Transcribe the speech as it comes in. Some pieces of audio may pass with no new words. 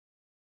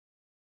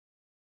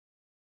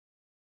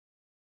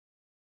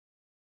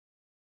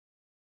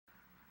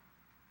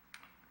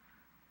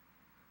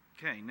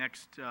Okay,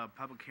 next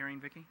public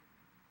hearing, Vicki.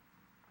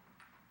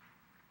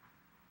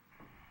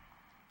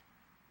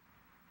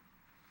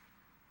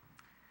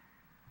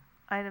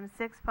 Item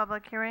 6,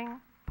 public hearing.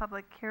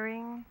 Public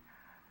hearing,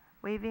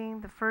 waiving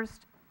the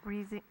first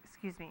reading,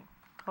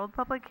 hold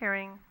public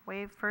hearing,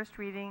 waive first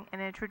reading,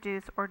 and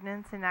introduce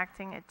ordinance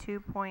enacting a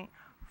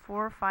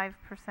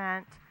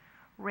 2.45%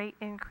 rate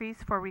increase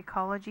for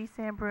Recology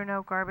San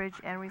Bruno garbage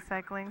and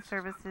recycling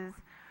services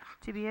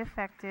to be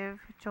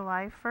effective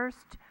July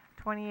 1st,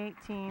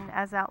 2018,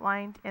 as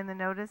outlined in the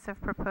notice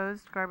of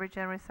proposed garbage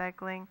and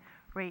recycling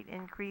rate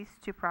increase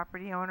to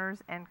property owners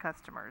and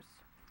customers.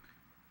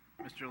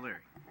 Mr.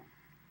 O'Leary.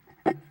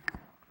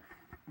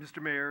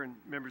 Mr. Mayor and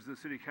members of the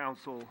City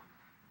Council,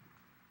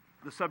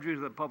 the subject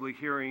of the public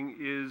hearing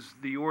is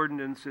the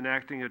ordinance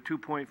enacting a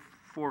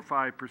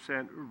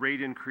 2.45%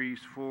 rate increase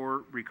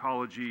for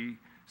Recology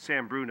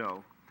San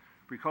Bruno.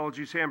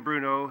 Recology San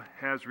Bruno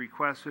has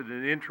requested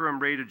an interim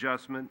rate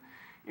adjustment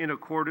in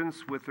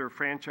accordance with their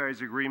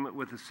franchise agreement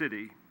with the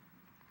city,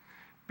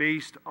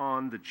 based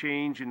on the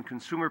change in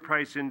consumer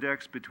price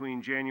index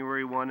between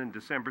January 1 and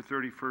December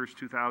 31st,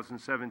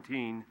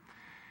 2017,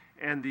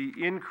 and the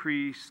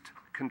increased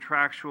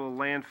contractual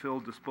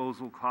landfill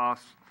disposal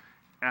costs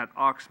at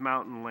Ox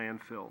Mountain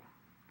Landfill.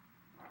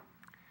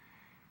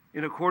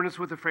 In accordance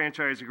with the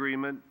franchise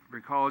agreement,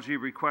 Recology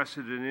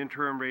requested an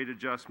interim rate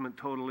adjustment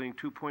totaling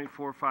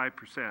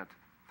 2.45%.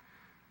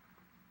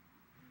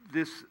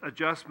 This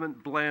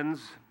adjustment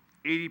blends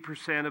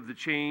 80% of the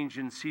change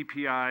in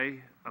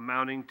CPI,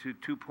 amounting to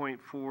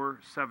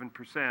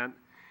 2.47%,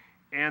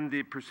 and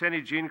the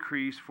percentage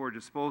increase for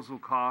disposal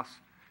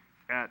costs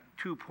at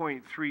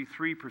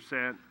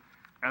 2.33%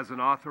 as an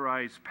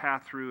authorized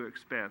pass-through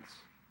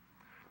expense.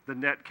 The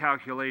net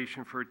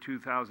calculation for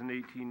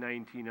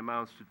 2018-19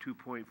 amounts to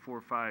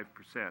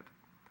 2.45%.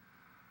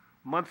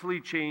 Monthly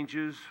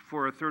changes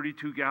for a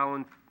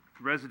 32-gallon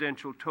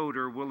residential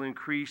toter will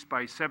increase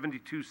by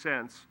 72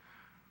 cents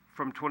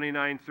from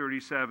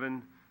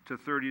 $29.37 to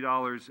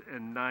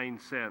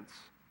 $30.09.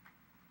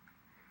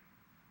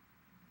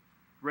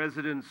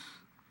 Residents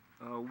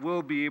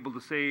will be able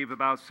to save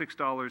about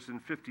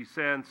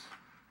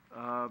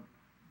 $6.50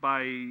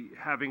 by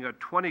having a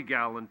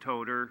 20-gallon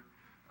toter,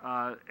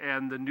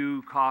 and the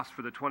new cost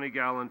for the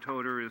 20-gallon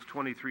toter is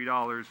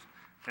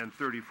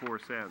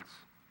 $23.34.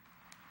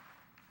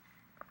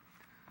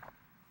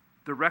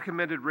 The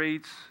recommended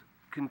rates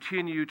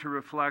continue to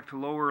reflect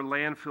lower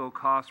landfill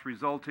costs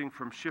resulting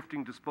from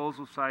shifting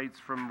disposal sites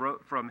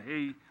from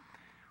Hay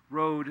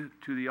Road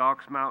to the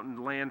Ox Mountain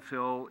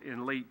landfill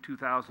in late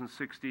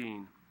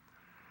 2016.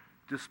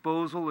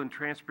 Disposal and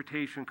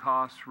transportation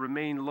costs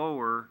remain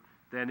lower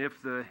than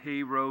if the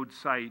Hay Road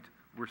site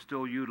were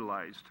still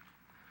utilized.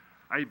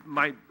 I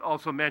might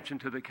also mention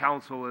to the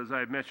council, as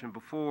I've mentioned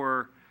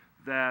before,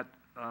 that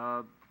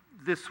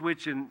this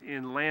switch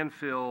in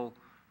landfill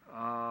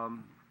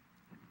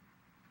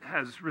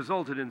has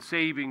resulted in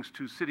savings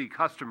to city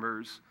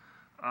customers,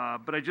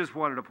 but I just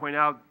wanted to point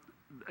out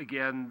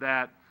again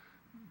that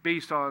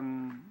based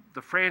on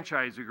the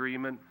franchise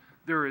agreement,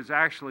 there is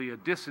actually a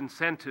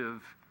disincentive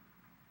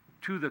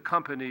to the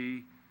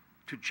company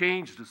to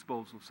change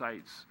disposal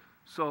sites.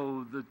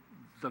 So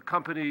the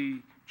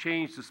company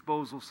changed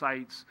disposal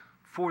sites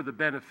for the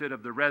benefit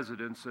of the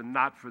residents and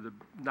not for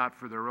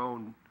their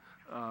own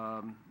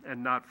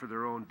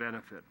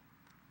benefit.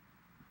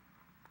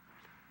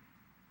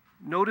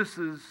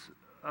 Notices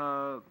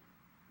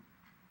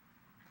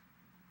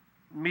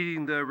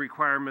meeting the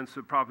requirements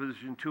of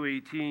Proposition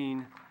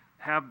 218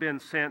 have been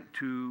sent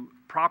to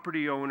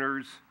property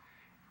owners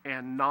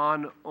and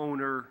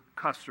non-owner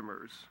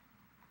customers.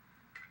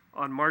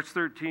 On March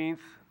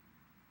 13th,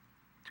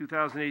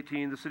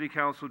 2018, the City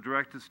Council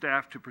directed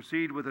staff to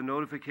proceed with a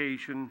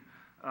notification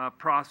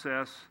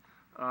process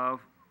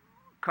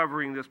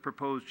covering this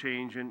proposed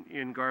change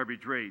in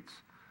garbage rates.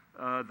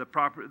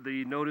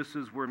 The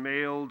notices were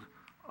mailed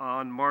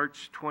on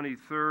March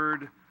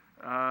 23rd,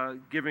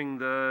 giving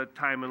the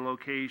time and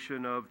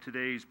location of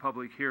today's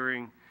public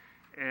hearing,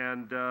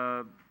 and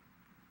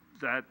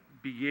that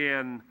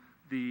began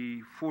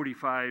the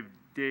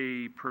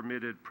 45-day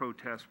permitted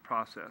protest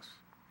process.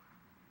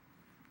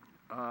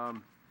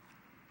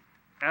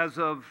 As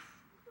of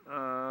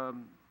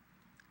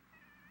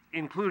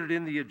included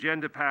in the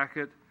agenda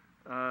packet,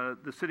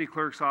 the city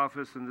clerk's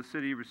office and the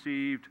city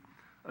received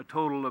a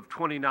total of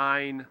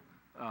 29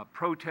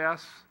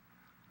 protests.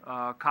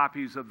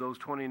 Copies of those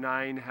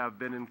 29 have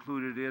been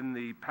included in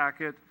the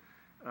packet.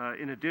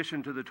 In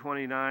addition to the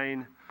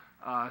 29,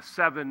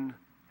 7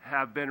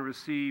 have been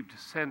received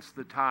since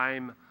the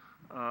time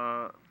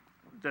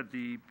that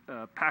the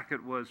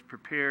packet was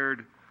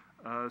prepared.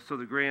 So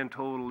the grand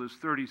total is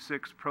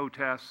 36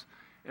 protests,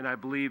 and I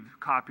believe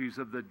copies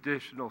of the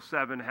additional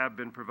 7 have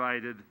been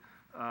provided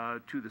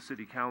to the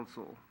City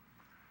Council.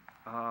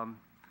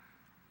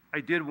 I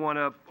did want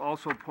to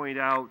also point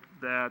out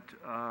that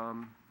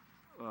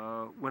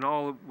when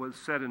all was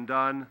said and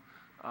done,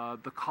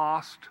 the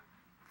cost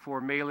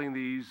for mailing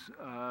these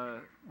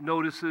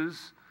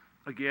notices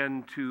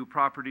again, to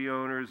property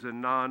owners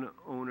and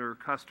non-owner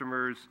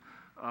customers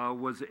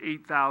was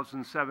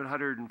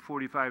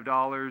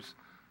 $8,745.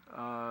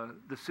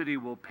 The city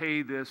will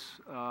pay this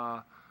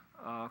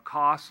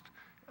cost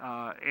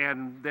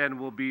and then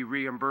will be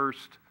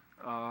reimbursed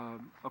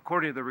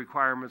according to the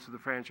requirements of the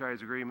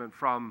franchise agreement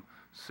from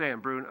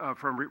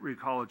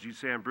Recology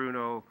San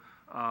Bruno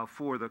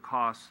for the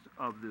cost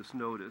of this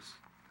notice.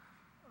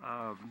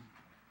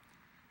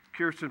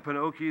 Kirsten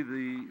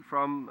Pinoki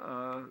from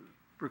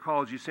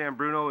Recology San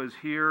Bruno is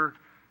here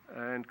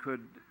and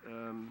could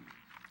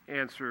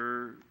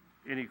answer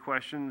any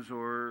questions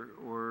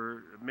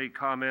or make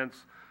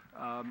comments.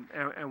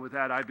 And with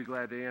that, I'd be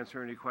glad to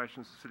answer any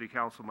questions the City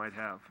Council might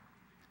have.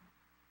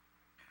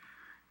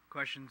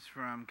 Questions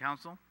from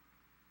council?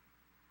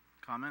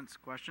 Comments,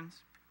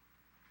 questions?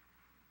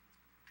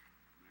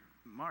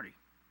 Marty.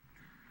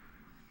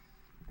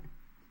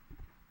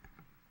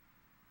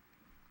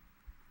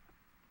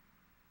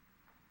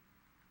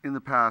 In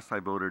the past, I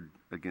voted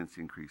against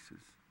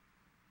increases.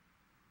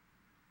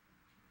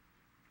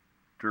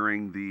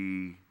 During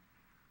the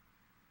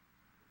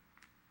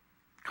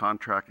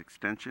contract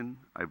extension,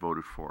 I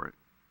voted for it.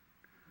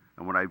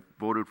 And when I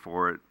voted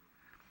for it,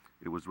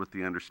 it was with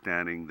the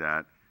understanding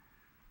that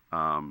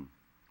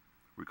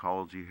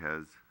Recology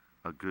has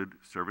a good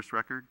service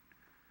record.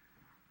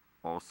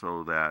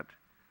 Also that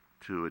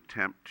to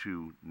attempt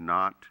to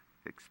not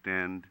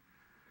extend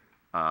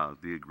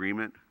the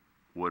agreement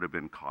would have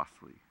been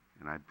costly.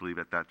 And I believe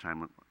at that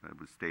time it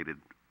was stated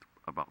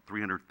about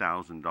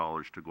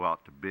 $300,000 to go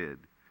out to bid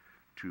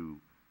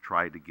to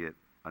try to get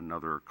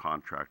another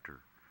contractor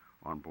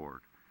on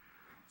board.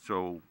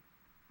 So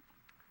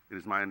it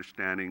is my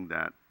understanding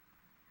that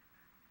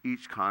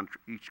each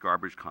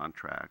garbage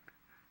contract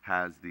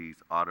has these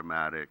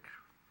automatic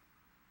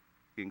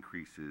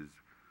increases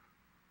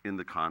in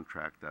the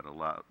contract that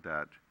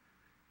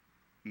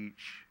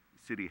each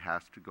city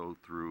has to go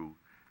through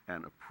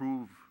and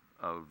approve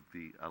of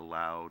the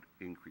allowed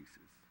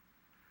increases.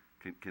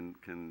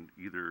 Can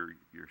either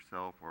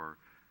yourself or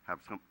have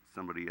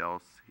somebody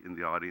else in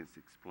the audience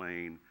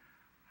explain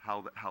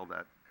how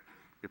that,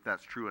 if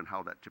that's true, and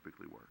how that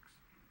typically works?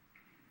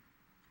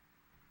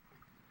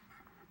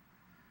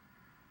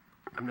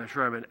 I'm not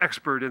sure I'm an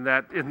expert in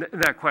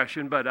that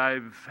question, but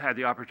I've had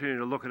the opportunity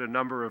to look at a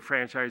number of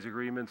franchise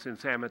agreements in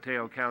San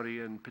Mateo County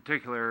in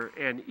particular,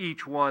 and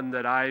each one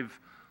that I've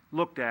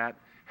looked at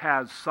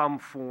has some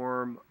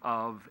form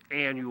of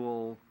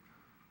annual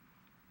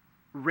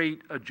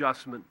rate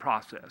adjustment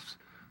process.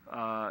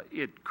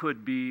 It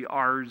could be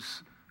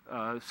ours.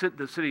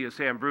 The city of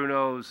San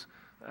Bruno's,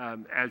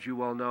 as you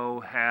well know,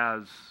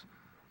 has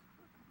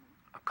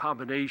a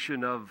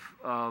combination of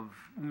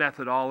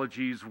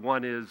methodologies.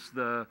 One is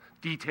the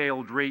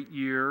detailed rate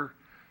year,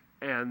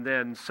 and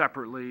then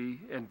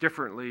separately and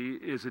differently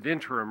is an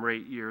interim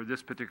rate year.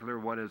 This particular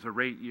one is a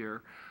rate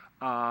year.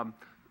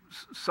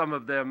 Some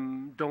of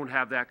them don't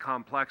have that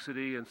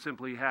complexity and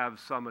simply have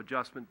some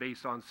adjustment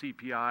based on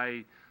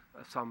CPI.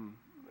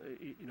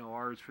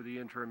 Ours for the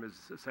interim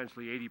is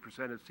essentially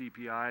 80% of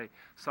CPI.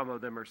 Some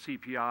of them are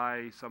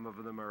CPI. Some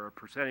of them are a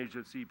percentage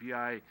of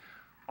CPI.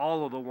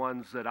 All of the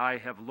ones that I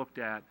have looked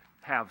at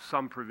have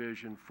some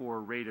provision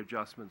for rate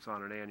adjustments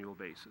on an annual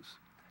basis.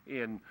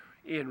 In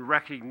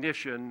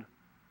recognition,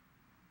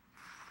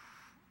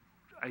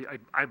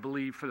 I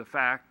believe, for the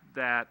fact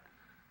that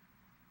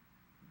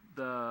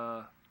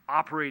the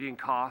operating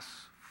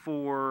costs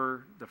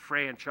for the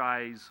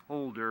franchise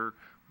holder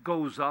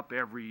goes up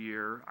every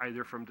year,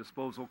 either from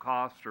disposal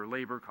cost or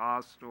labor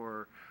cost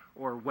or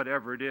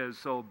whatever it is.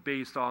 So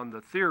based on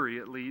the theory,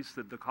 at least,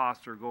 that the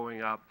costs are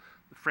going up,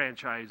 the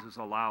franchises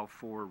allow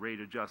for rate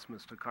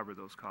adjustments to cover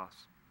those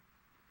costs.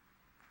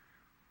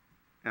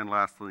 And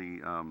lastly,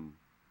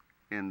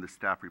 in the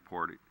staff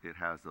report, it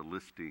has a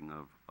listing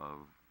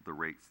of the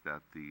rates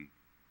that the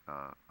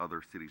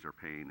other cities are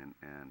paying,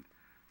 and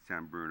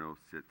San Bruno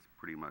sits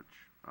pretty much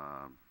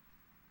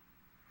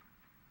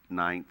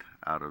ninth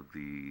out of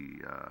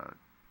the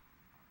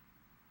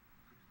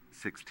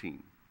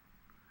 16.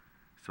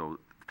 So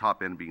the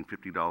top end being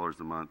 $50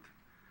 a month,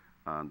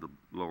 the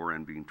lower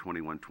end being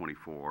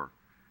 $21.24,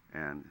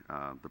 and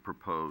the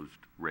proposed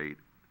rate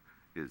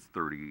is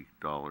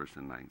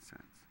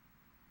 $30.09.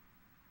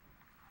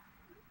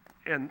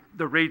 And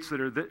the rates that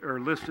are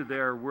listed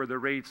there were the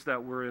rates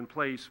that were in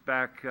place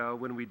back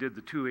when we did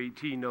the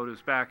 218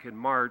 notice back in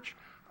March.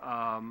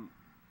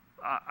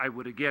 I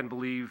would again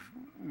believe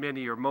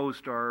many or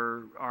most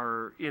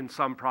are in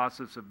some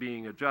process of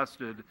being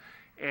adjusted,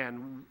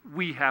 and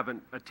we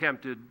haven't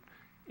attempted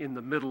in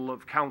the middle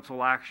of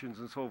council actions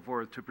and so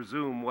forth to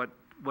presume what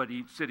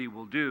each city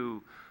will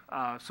do.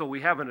 So we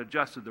haven't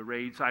adjusted the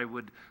rates. I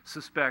would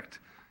suspect,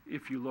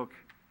 if you look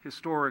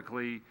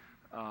historically,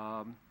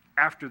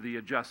 after the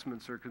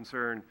adjustments are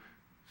concerned,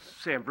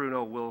 San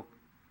Bruno will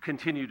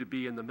continue to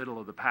be in the middle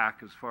of the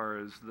pack as far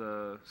as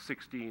the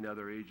 16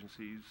 other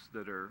agencies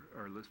that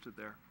are listed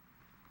there.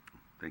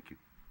 Thank you.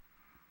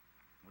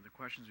 Other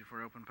questions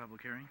before I open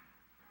public hearing?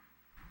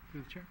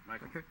 Through the chair.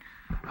 Michael. Okay.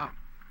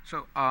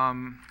 So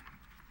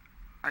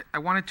I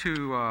wanted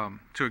to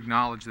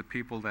acknowledge the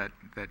people that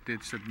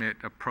did submit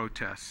a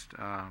protest,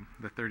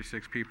 the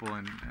 36 people,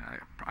 and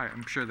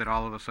I'm sure that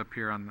all of us up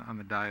here on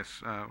the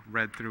dais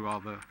read through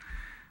all the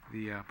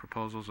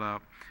proposals.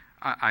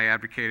 I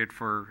advocated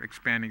for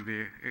expanding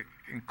the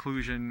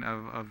inclusion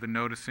of the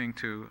noticing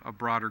to a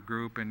broader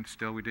group, and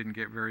still we didn't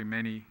get very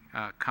many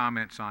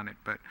comments on it.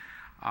 But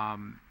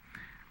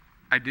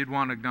I did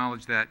want to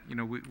acknowledge that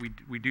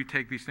we do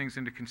take these things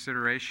into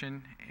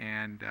consideration,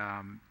 and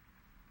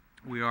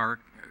we are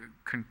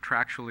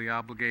contractually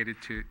obligated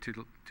to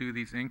do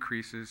these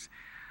increases,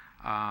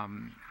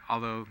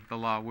 although the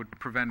law would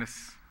prevent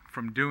us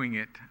from doing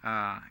it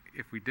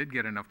if we did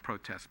get enough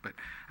protests. But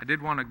I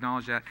did want to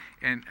acknowledge that.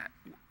 And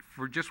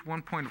for just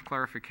one point of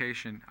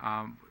clarification,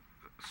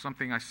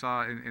 something I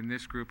saw in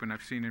this group and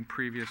I've seen in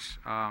previous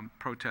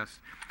protests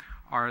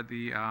are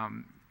the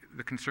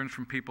concerns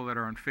from people that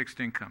are on fixed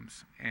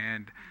incomes.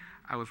 And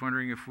I was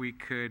wondering if we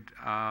could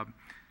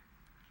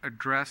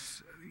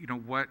address,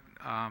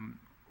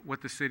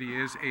 what the city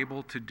is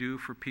able to do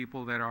for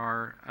people that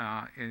are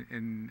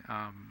in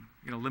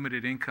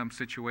limited income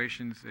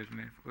situations,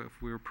 and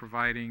if we were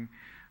providing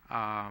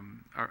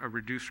a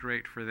reduced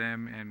rate for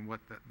them, and what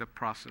the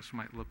process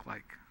might look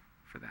like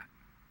for that.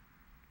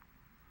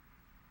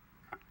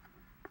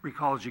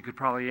 Recology could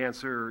probably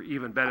answer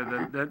even better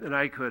than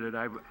I could, and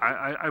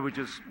I would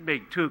just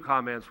make two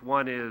comments.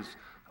 One is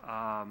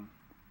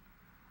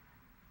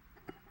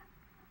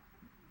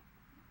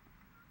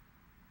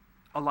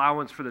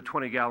allowance for the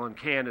 20-gallon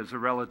can is a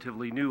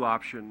relatively new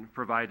option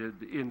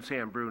provided in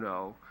San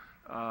Bruno,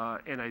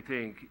 and I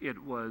think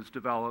it was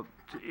developed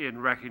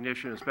in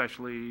recognition,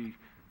 especially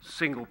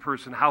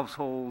single-person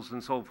households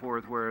and so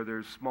forth, where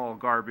there's small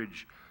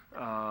garbage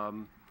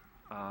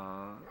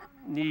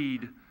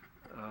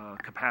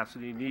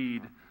capacity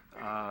need,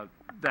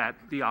 that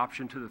the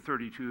option to the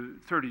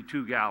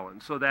 32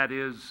 gallons. So that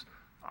is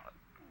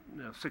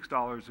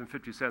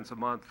 $6.50 a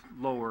month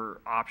lower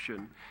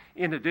option.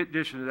 In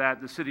addition to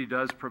that, the city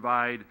does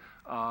provide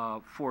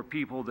for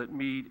people that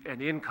meet an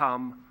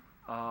income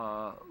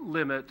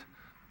limit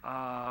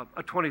a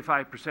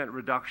 25%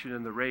 reduction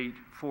in the rate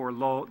for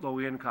low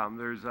income.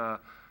 There's a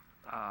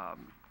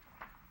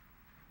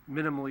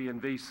minimally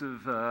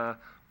invasive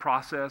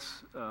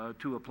process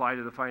to apply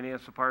to the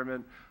finance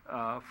department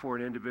for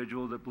an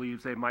individual that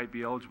believes they might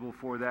be eligible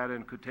for that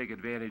and could take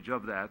advantage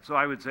of that. So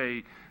I would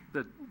say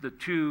that the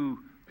two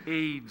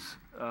aids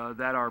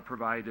that are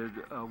provided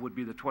would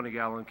be the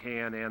 20-gallon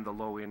can and the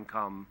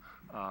low-income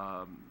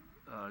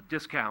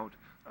discount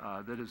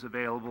that is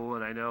available.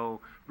 And I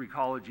know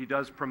Recology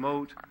does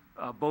promote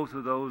both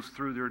of those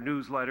through their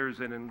newsletters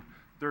and in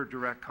their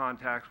direct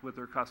contacts with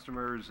their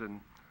customers, and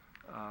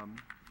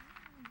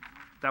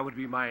that would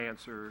be my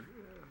answer.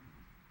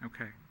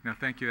 Okay. No,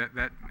 thank you.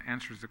 That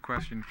answers the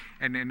question.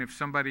 And if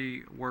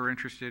somebody were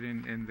interested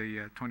in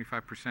the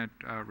 25%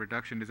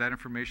 reduction, is that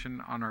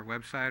information on our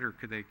website, or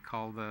could they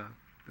call the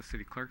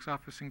city clerk's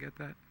office and get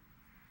that?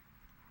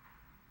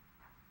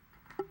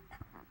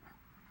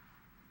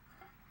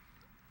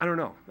 I don't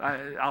know.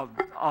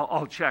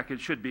 I'll check.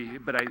 It should be,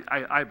 but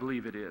I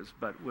believe it is.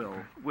 But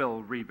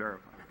we'll re-verify.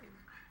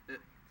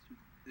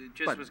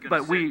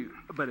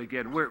 But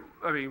again,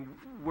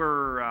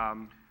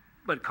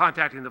 but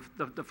contacting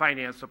the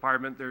finance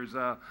department, there's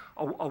a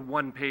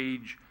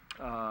one-page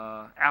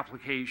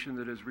application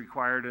that is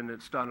required, and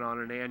it's done on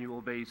an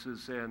annual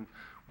basis, and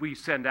we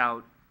send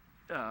out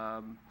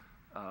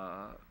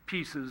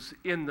pieces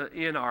in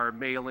our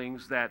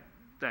mailings that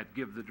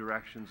give the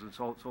directions and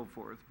so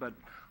forth. But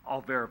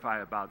I'll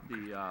verify about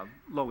the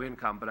low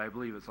income, but I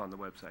believe it's on the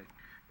website.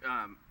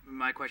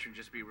 My question would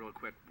just be real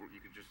quick, you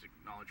could just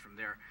acknowledge from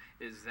there,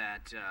 is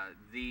that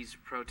these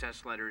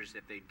protest letters,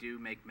 if they do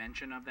make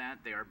mention of that,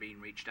 they are being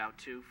reached out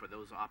to for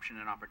those option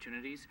and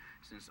opportunities,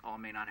 since all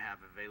may not have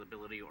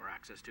availability or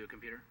access to a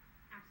computer?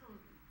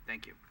 Absolutely.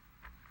 Thank you.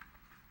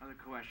 Other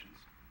questions?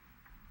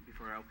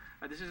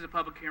 This is a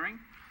public hearing.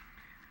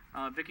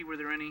 Vicki, were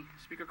there any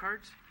speaker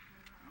cards?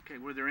 Okay,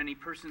 were there any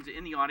persons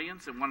in the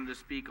audience that wanted to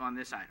speak on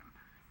this item?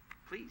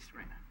 Please,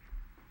 Raina.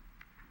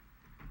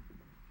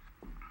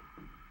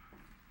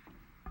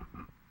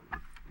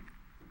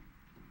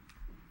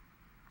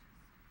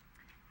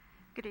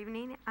 Good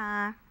evening,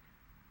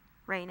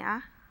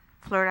 Raina,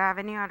 Florida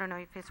Avenue. I don't know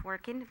if it's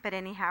working, but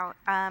anyhow,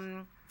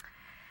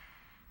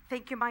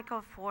 thank you,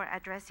 Michael, for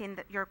addressing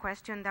your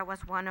question. That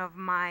was one of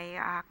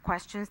my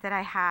questions that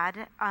I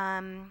had.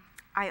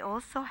 I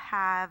also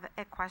have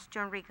a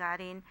question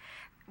regarding,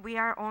 we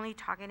are only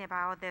talking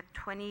about the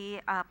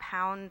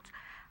 20-pound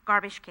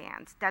garbage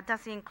cans. That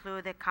doesn't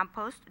include the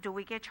compost. Do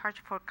we get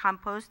charged for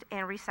compost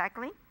and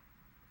recycling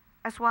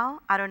as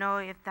well? I don't know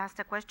if that's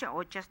the question,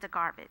 or just the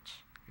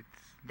garbage.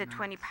 The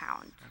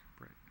 20-pound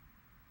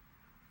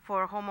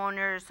for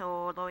homeowners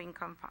or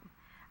low-income fund.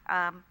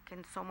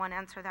 Can someone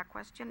answer that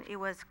question? It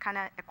was kind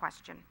of a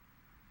question.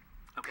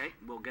 Okay,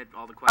 we'll get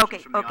all the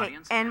questions from the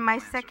audience. And my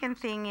second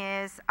thing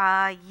is,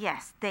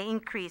 yes, the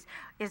increase.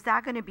 Is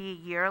that going to be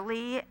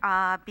yearly?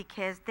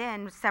 Because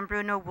then San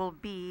Bruno will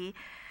be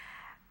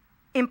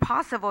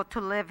impossible to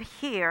live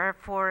here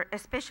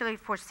especially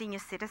for senior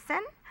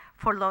citizen,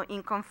 for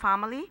low-income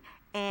family,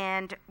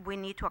 and we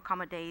need to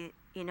accommodate,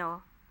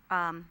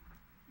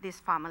 these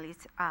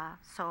families.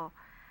 So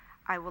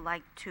I would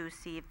like to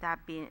see if that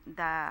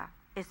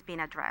is being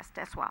addressed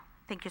as well.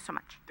 Thank you so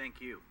much.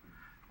 Thank you.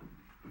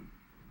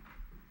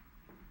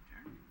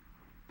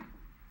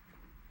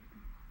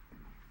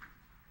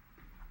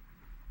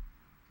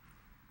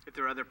 If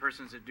there are other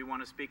persons that do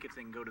want to speak, if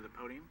they can go to the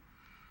podium.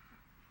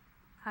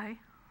 Hi.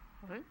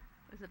 Hello.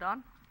 Is it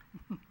on?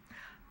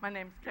 My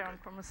name is Karen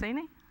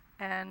Cromasini,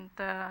 and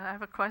I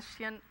have a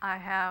question. I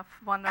have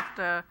one of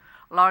the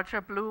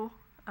larger blue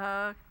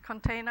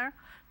container.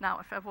 Now,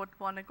 if I would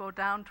want to go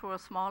down to a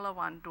smaller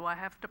one, do I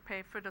have to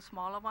pay for the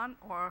smaller one,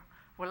 or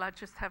will I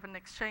just have an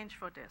exchange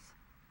for this?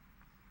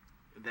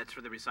 That's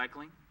for the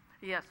recycling?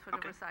 Yes, for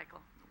Okay. the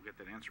recycle. We'll get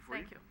that answer for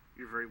Thank you.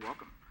 You're very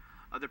welcome.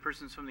 Other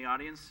persons from the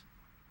audience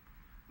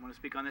want to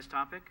speak on this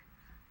topic?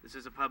 This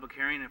is a public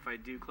hearing. If I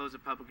do close the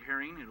public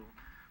hearing, it'll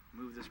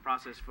move this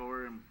process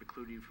forward and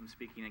preclude you from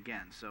speaking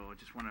again. So I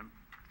just want to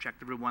check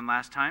the room one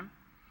last time.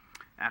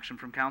 Action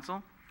from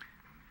council.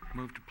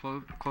 Move to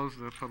close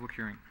the public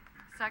hearing.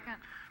 Second.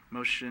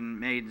 Motion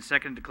made and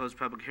seconded to close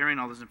public hearing.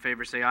 All those in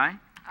favor say aye.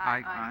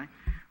 Aye. Aye.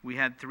 We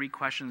had 3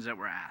 questions that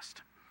were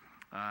asked.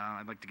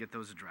 I'd like to get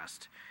those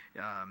addressed.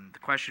 The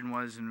question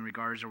was in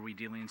regards, are we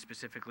dealing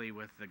specifically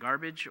with the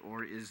garbage,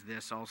 or is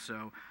this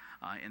also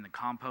in the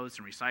compost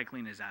and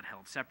recycling? Is that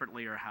held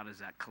separately, or how does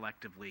that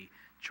collectively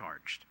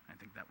charged? I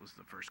think that was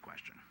the first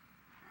question.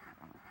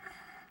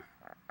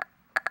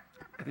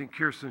 I think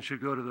Kirsten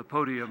should go to the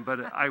podium,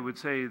 but I would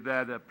say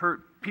that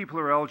people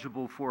are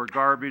eligible for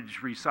garbage,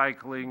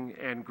 recycling,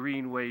 and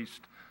green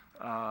waste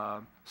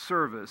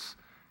service,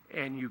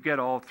 and you get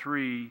all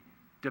 3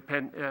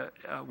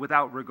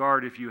 without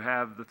regard if you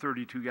have the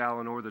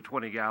 32-gallon or the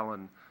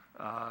 20-gallon.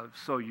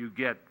 So you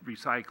get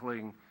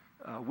recycling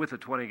with a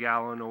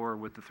 20-gallon or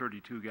with the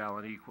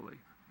 32-gallon equally.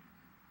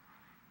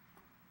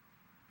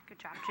 Good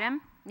job,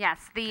 Jim.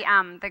 Yes,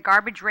 the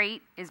garbage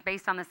rate is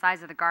based on the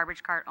size of the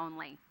garbage cart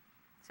only.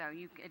 So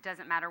it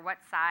doesn't matter what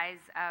size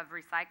of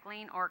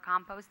recycling or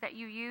compost that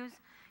you use.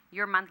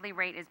 Your monthly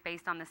rate is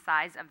based on the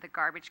size of the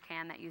garbage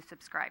can that you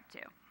subscribe to.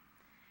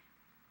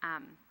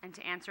 And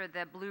to answer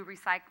the blue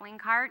recycling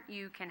cart,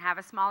 you can have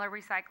a smaller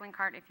recycling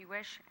cart if you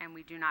wish, and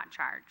we do not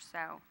charge.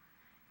 So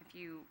if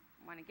you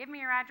want to give me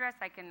your address,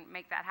 I can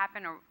make that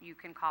happen, or you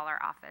can call our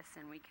office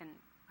and we can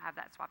have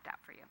that swapped out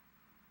for you.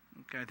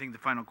 Okay, I think the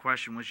final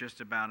question was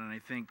just about, and I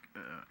think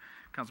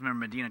Councilmember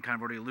Medina kind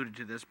of already alluded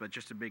to this, but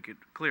just to make it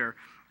clear,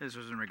 this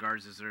was in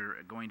regards, is there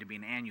going to be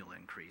an annual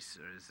increase?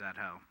 Or is that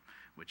how,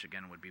 which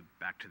again would be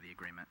back to the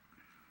agreement?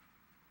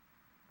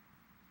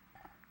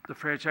 The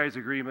franchise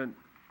agreement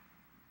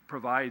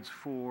provides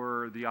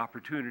for the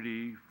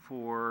opportunity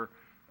for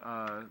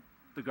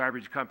the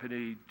garbage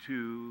company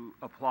to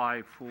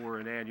apply for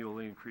an annual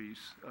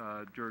increase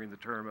during the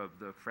term of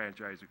the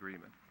franchise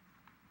agreement.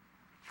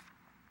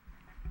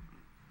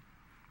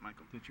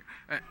 Michael?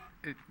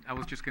 I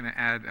was just going to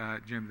add,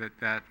 Jim,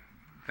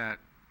 that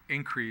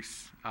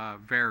increase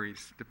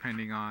varies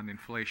depending on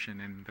inflation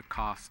and the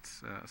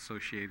costs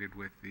associated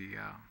with the.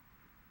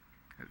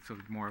 So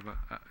it's more of an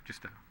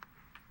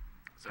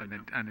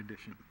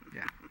addition.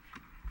 Yeah.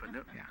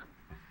 Yeah.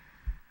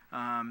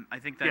 I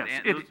think that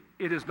yes,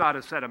 it is not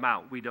a set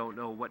amount. We don't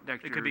know what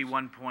next year. It could be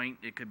 1 point.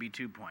 It could be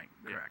 2 point.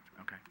 Yeah. Correct.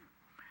 Okay.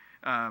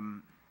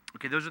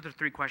 Okay, those are the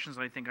 3 questions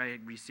that I think I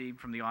had received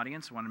from the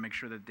audience. I want to make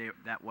sure that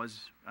that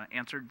was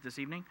answered this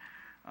evening.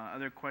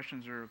 Other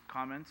questions or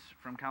comments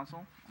from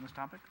council on this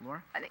topic?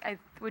 Laura? I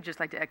would just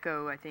like to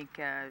echo, I think,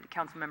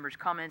 council members'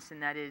 comments, and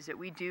that is that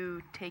we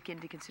do take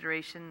into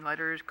consideration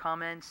letters,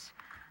 comments,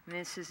 and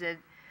this is an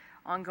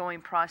ongoing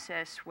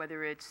process,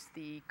 whether it's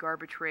the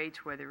garbage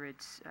rates, whether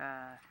it's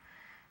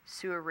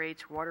sewer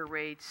rates, water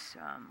rates.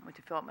 Went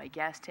to fill up my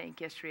gas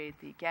tank yesterday at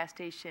the gas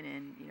station,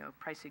 and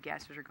price of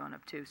gases are going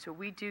up too. So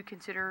we do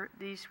consider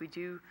these. We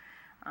do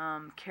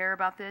care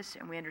about this,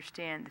 and we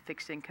understand the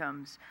fixed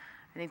incomes.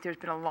 I think there's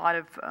been a lot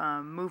of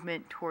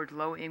movement toward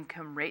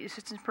low-income rate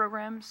assistance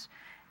programs,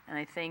 and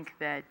I think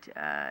that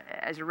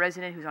as a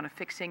resident who's on a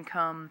fixed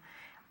income,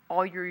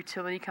 all your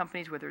utility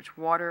companies, whether it's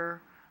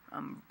water,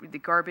 the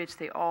garbage,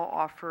 they all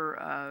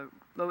offer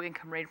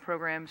low-income rate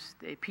programs.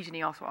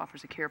 PG&E also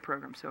offers a care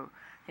program. So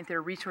I think there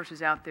are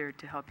resources out there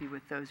to help you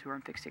with those who are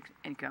on fixed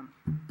income.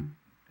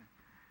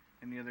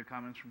 Any other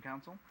comments from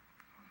council?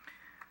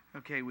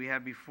 Okay, we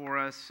have before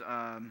us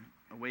a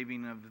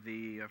waiving of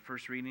the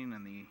first reading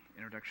and the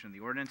introduction of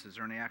the ordinance. Is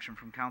there any action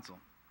from council?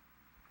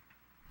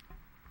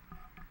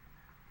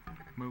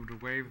 Move to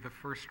waive the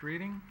first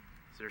reading.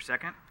 Is there a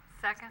second?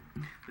 Second.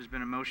 There's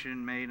been a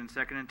motion made and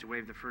seconded to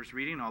waive the first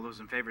reading. All those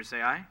in favor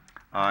say aye.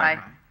 Aye.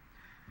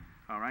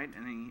 All right,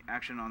 any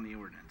action on the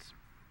ordinance?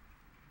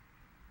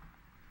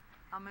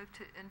 I'll move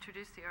to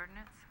introduce the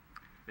ordinance.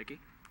 Vicki?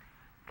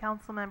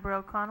 Councilmember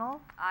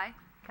O'Connell, Aye.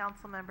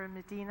 Councilmember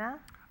Medina,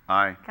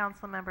 Aye.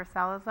 Councilmember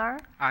Salazar,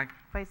 Aye.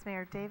 Vice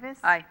Mayor Davis,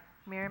 Aye.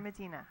 Mayor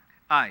Medina.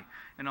 Aye,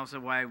 and also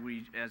why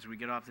we, as we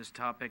get off this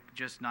topic,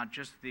 not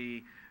just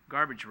the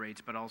garbage rates,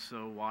 but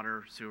also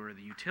water, sewer,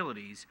 the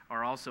utilities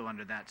are also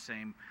under that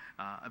same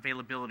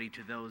availability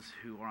to those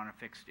who are on a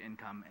fixed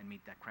income and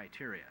meet that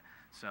criteria.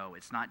 So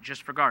it's not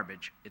just for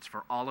garbage, it's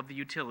for all of the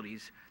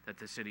utilities that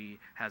the city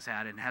has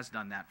had and has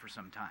done that for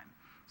some time.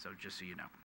 So just so you know.